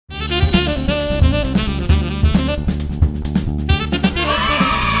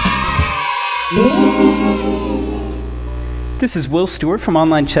This is Will Stewart from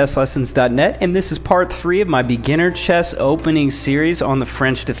OnlineChessLessons.net, and this is part 3 of my beginner chess opening series on the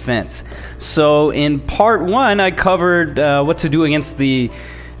French defense. So in part 1, I covered what to do against the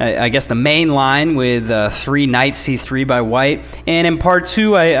main line with 3 knight c3 by white, and in part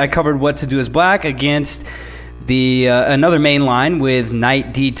 2, I covered what to do as black against the another main line with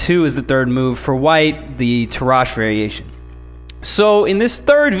knight d2 as the third move for white, the Tarrasch variation. So in this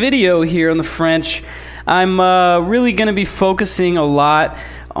third video here on the French, I'm really going to be focusing a lot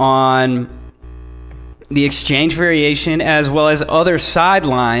on the exchange variation as well as other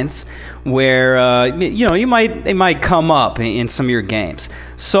sidelines where they might come up in some of your games.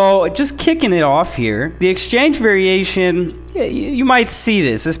 So just kicking it off here, the exchange variation, you might see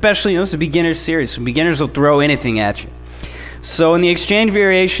this, especially it's a beginner series, so beginners will throw anything at you. So in the exchange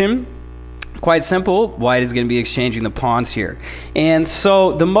variation, quite simple, white is going to be exchanging the pawns here. And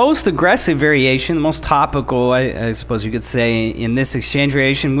so the most aggressive variation, the most topical, I suppose you could say, in this exchange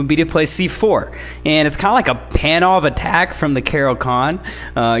variation would be to play c4. And it's kind of like a Panov attack from the Caro-Kann.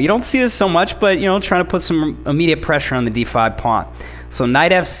 You don't see this so much, but, trying to put some immediate pressure on the d5 pawn. So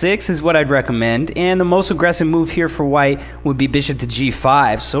knight f6 is what I'd recommend. And the most aggressive move here for white would be bishop to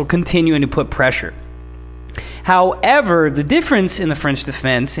g5, so continuing to put pressure. However, the difference in the French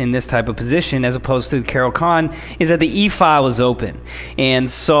defense in this type of position as opposed to the Caro-Kann is that the e-file is open. And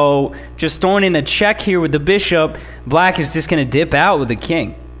so just throwing in a check here with the bishop, black is just going to dip out with the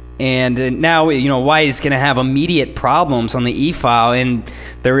king. And now, white is going to have immediate problems on the e-file, and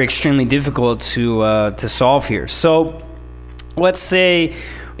they're extremely difficult to solve here. So let's say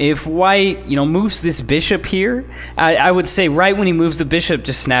if white, moves this bishop here, I would say right when he moves the bishop,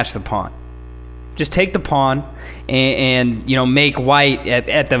 just snatch the pawn. Just take the pawn and make white,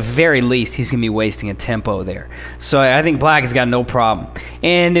 at the very least, he's going to be wasting a tempo there. So I think black has got no problem.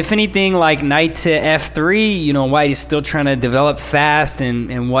 And if anything, like knight to f3, white is still trying to develop fast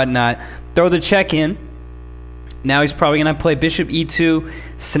and whatnot. Throw the check in. Now he's probably going to play bishop e2,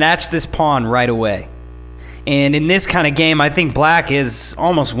 snatch this pawn right away. And in this kind of game, I think black is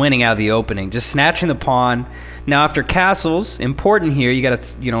almost winning out of the opening. Just snatching the pawn. Now after castles, important here, you got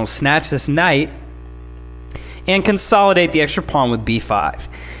to snatch this knight and consolidate the extra pawn with b5.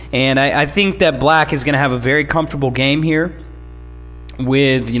 And I think that black is going to have a very comfortable game here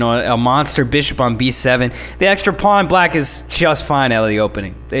with a monster bishop on b7. The extra pawn, black is just fine out of the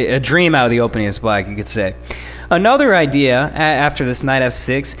opening. A dream out of the opening is black, you could say. Another idea after this knight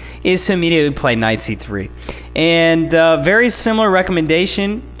f6 is to immediately play knight c3. And very similar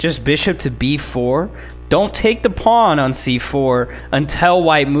recommendation, just bishop to b4. Don't take the pawn on c4 until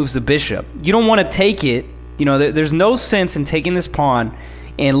white moves the bishop. You don't want to take it. There's no sense in taking this pawn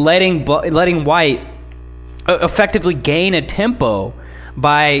and letting white effectively gain a tempo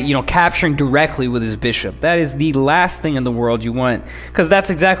by capturing directly with his bishop. That is the last thing in the world you want, because that's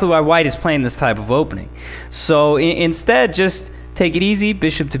exactly why white is playing this type of opening. So instead, just take it easy,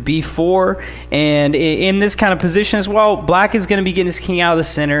 bishop to b4, and in this kind of position as well, black is going to be getting his king out of the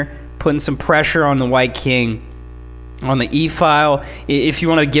center, putting some pressure on the white king on the e-file. If you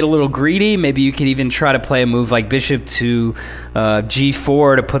want to get a little greedy, maybe you could even try to play a move like bishop to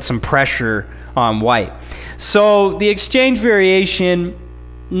g4 to put some pressure on white. So the exchange variation,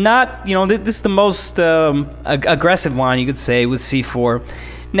 this is the most aggressive line, you could say, with c4.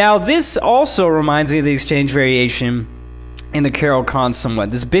 Now this also reminds me of the exchange variation in the Caro-Kann somewhat.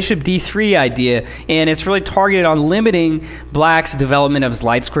 This bishop d3 idea, and it's really targeted on limiting black's development of his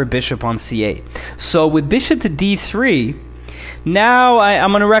light square bishop on c8. So with bishop to d3, now I'm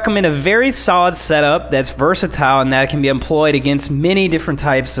going to recommend a very solid setup that's versatile and that can be employed against many different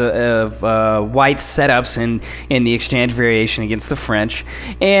types of white setups in the exchange variation against the French.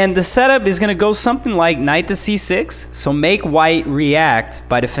 And the setup is going to go something like knight to c6, so make white react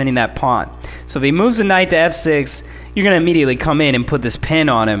by defending that pawn. So if he moves the knight to f6, you're going to immediately come in and put this pin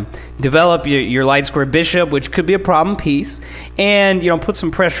on him, develop your light square bishop, which could be a problem piece, and put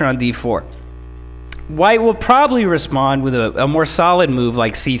some pressure on d4. White will probably respond with a more solid move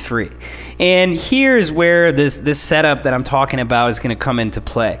like c3. And here's where this setup that I'm talking about is going to come into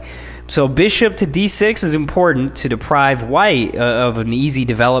play. So bishop to d6 is important to deprive white of an easy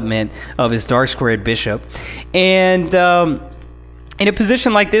development of his dark squared bishop. And in a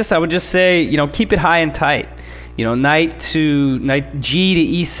position like this, I would just say, keep it high and tight. Knight G to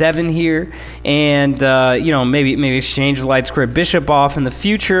e7 here, and maybe exchange the light square bishop off in the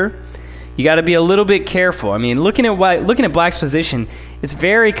future. You got to be a little bit careful. I mean, looking at black's position, it's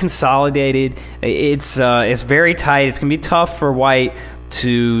very consolidated. It's very tight. It's gonna be tough for white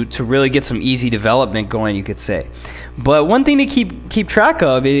to really get some easy development going, you could say. But one thing to keep track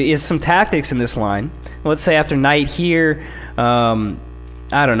of is some tactics in this line. Let's say after knight here,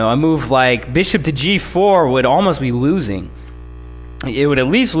 I don't know, a move like bishop to g4 would almost be losing. It would at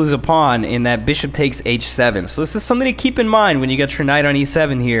least lose a pawn in that bishop takes h7. So this is something to keep in mind when you got your knight on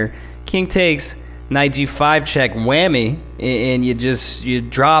e7 here. King takes, knight g5 check, whammy, and you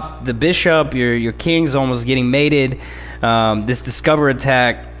drop the bishop. Your king's almost getting mated. This discover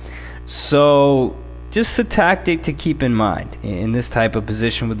attack. So just a tactic to keep in mind in this type of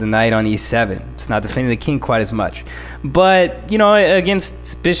position with the knight on e7. It's not defending the king quite as much. But, you know,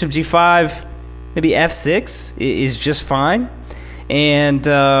 against bishop g5, maybe f6 is just fine. And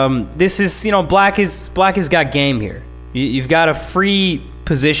this is, you know, black has got game here. You've got a free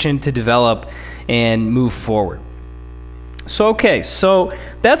position to develop and move forward. So, okay, so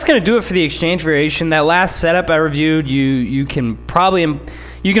that's going to do it for the exchange variation. That last setup I reviewed, you can probably...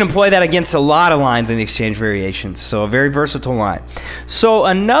 You can employ that against a lot of lines in the exchange variations, so a very versatile line. So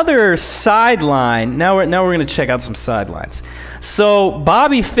another sideline, now we're going to check out some sidelines. So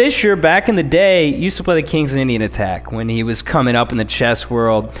Bobby Fischer, back in the day, used to play the King's Indian attack when he was coming up in the chess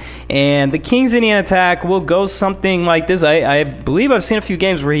world. And the King's Indian attack will go something like this. I believe I've seen a few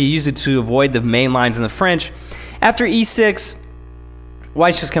games where he used it to avoid the main lines in the French. After e6,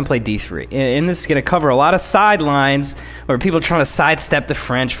 white's just going to play d3, and this is going to cover a lot of sidelines where people are trying to sidestep the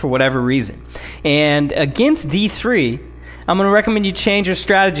French for whatever reason. And against d3, I'm going to recommend you change your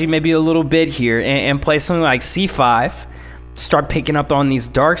strategy maybe a little bit here and play something like c5. Start picking up on these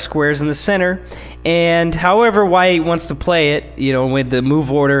dark squares in the center, and however white wants to play it, you know, with the move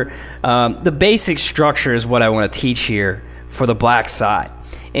order, the basic structure is what I want to teach here for the black side.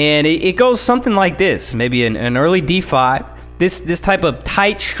 And it goes something like this, maybe an early d5. This type of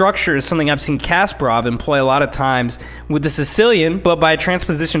tight structure is something I've seen Kasparov employ a lot of times with the Sicilian, but by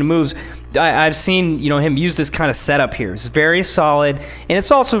transposition of moves, I've seen, you know, him use this kind of setup here. It's very solid, and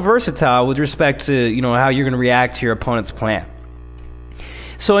it's also versatile with respect to, you know, how you're going to react to your opponent's plan.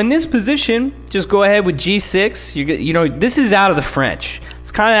 So in this position, just go ahead with g6. You know, this is out of the French.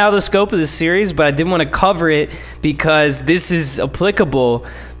 It's kind of out of the scope of this series, but I did want to cover it because this is applicable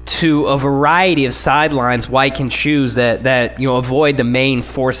to a variety of sidelines white can choose that you know, avoid the main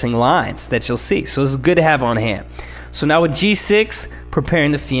forcing lines that you'll see. So it's good to have on hand. So now with g6,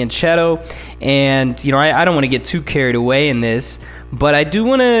 preparing the fianchetto, and you know, I don't want to get too carried away in this, but I do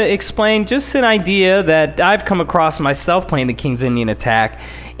want to explain just an idea that I've come across myself playing the King's Indian attack,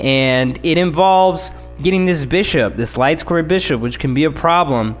 and it involves getting this bishop, this light square bishop, which can be a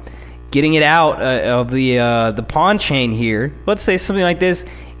problem, getting it out of the pawn chain here. Let's say something like this,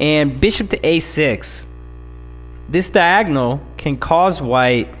 and bishop to a6. This diagonal can cause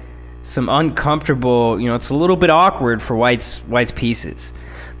white some uncomfortable, you know, it's a little bit awkward for white's pieces.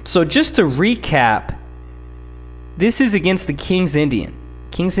 So just to recap, this is against the King's Indian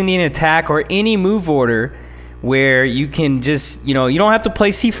attack, or any move order where you can just, you know, you don't have to play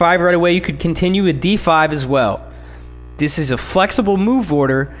c5 right away. You could continue with d5 as well. This is a flexible move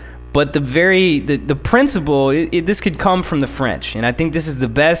order, but the principle, this could come from the French, and I think this is the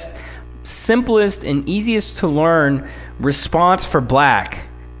best, simplest, and easiest to learn response for black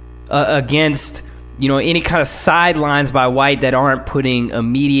against, you know, any kind of sidelines by white that aren't putting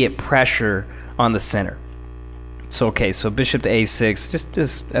immediate pressure on the center. So okay, so bishop to a6,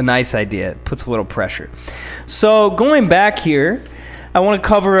 just a nice idea. It puts a little pressure. So going back here, I want to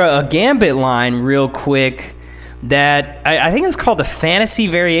cover a gambit line real quick that I think it's called the fantasy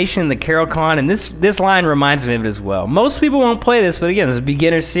variation in the Caro-Kann, and this line reminds me of it as well. Most people won't play this, but again, this is a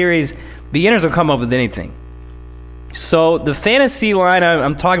beginner series. Beginners will come up with anything. So the fantasy line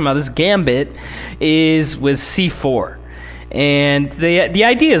I'm talking about, this gambit, is with c4. And the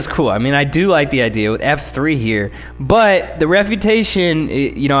idea is cool. I mean, I do like the idea with f3 here, but the refutation,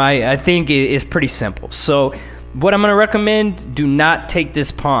 you know, I think is pretty simple. So what I'm going to recommend, do not take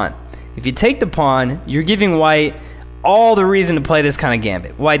this pawn. If you take the pawn, you're giving white all the reason to play this kind of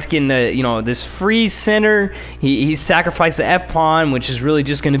gambit. White's getting you know, this free center. He sacrificed the f pawn, which is really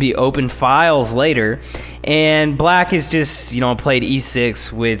just going to be open files later. And black is just, you know, played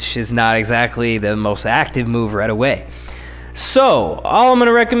e6, which is not exactly the most active move right away. So all I'm going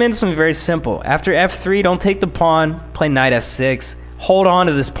to recommend is something very simple. After f3, don't take the pawn. Play knight f6. Hold on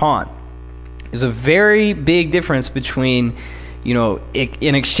to this pawn. There's a very big difference between, you know,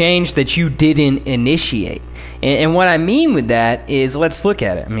 an exchange that you didn't initiate. And what I mean with that is, let's look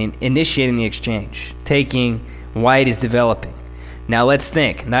at it. I mean, initiating the exchange. Taking, white is developing. Now let's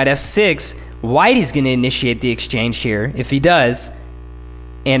think. Knight f6, white is going to initiate the exchange here, if he does,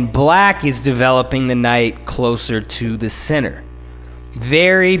 and black is developing the knight closer to the center.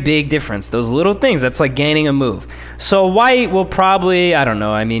 Very big difference. Those little things, that's like gaining a move. So white will probably, I don't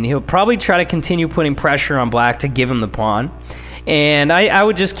know, I mean, he'll probably try to continue putting pressure on black to give him the pawn. And I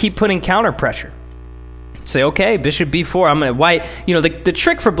would just keep putting counter pressure. Say, okay, bishop b4, I'm gonna white. You know, the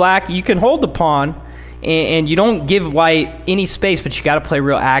trick for black, you can hold the pawn and you don't give white any space, but you got to play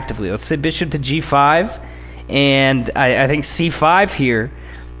real actively. Let's say bishop to g5, and I think c5 here.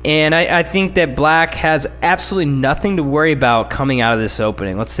 And I think that black has absolutely nothing to worry about coming out of this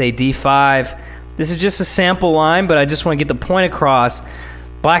opening. Let's say d5. This is just a sample line, but I just want to get the point across.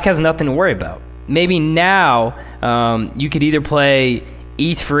 Black has nothing to worry about. Maybe now you could either play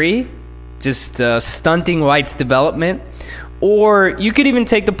e3, just stunting white's development, or you could even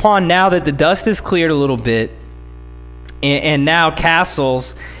take the pawn now that the dust is cleared a little bit, and now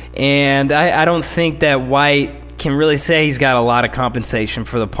castles. And I don't think that white can really say he's got a lot of compensation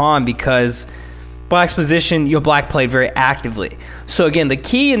for the pawn, because black's position, black played very actively. So again, the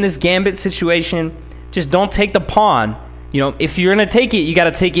key in this gambit situation, just don't take the pawn. You know, if you're going to take it, you got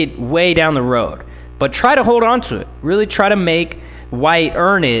to take it way down the road. But try to hold on to it. Really try to make white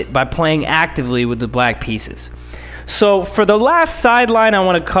earn it by playing actively with the black pieces. So for the last sideline I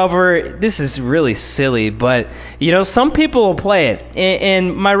want to cover, this is really silly, but you know, some people will play it,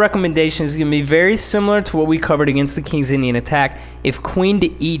 and my recommendation is going to be very similar to what we covered against the King's Indian attack, if queen to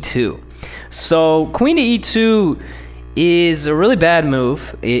e2. So queen to e2 is a really bad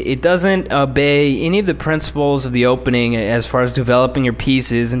move. It doesn't obey any of the principles of the opening as far as developing your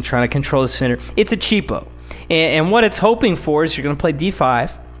pieces and trying to control the center. It's a cheapo, and what it's hoping for is you're going to play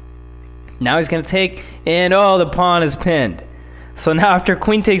d5. Now he's going to take, and oh, the pawn is pinned. So now after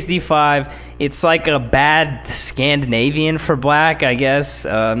queen takes d5, it's like a bad Scandinavian for black, I guess.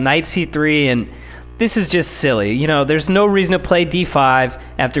 Knight c3, and this is just silly. You know, there's no reason to play d5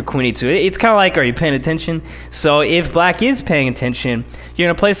 after queen e2. It's kind of like, are you paying attention? So if black is paying attention, you're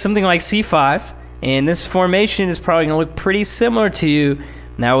going to play something like c5, and this formation is probably going to look pretty similar to you.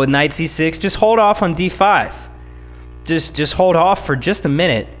 Now with knight c6, just hold off on d5. Just hold off for just a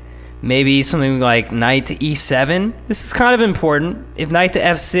minute. Maybe something like knight to e7. This is kind of important. If knight to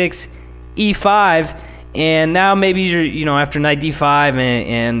f6, e5, and now maybe you're, you know, after knight d5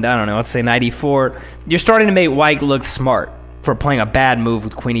 and I don't know, let's say knight e4, you're starting to make white look smart for playing a bad move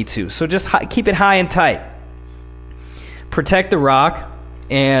with queen e2. So just keep it high and tight. Protect the rock.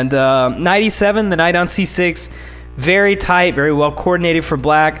 And knight e7, the knight on c6, very tight, very well coordinated for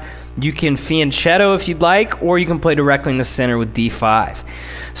black. You can fianchetto if you'd like, or you can play directly in the center with d5.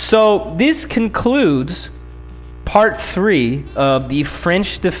 So this concludes part 3 of the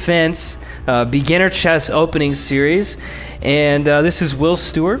French Defense Beginner Chess Opening Series. And this is Will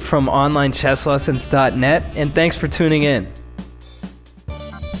Stewart from OnlineChessLessons.net, and thanks for tuning in.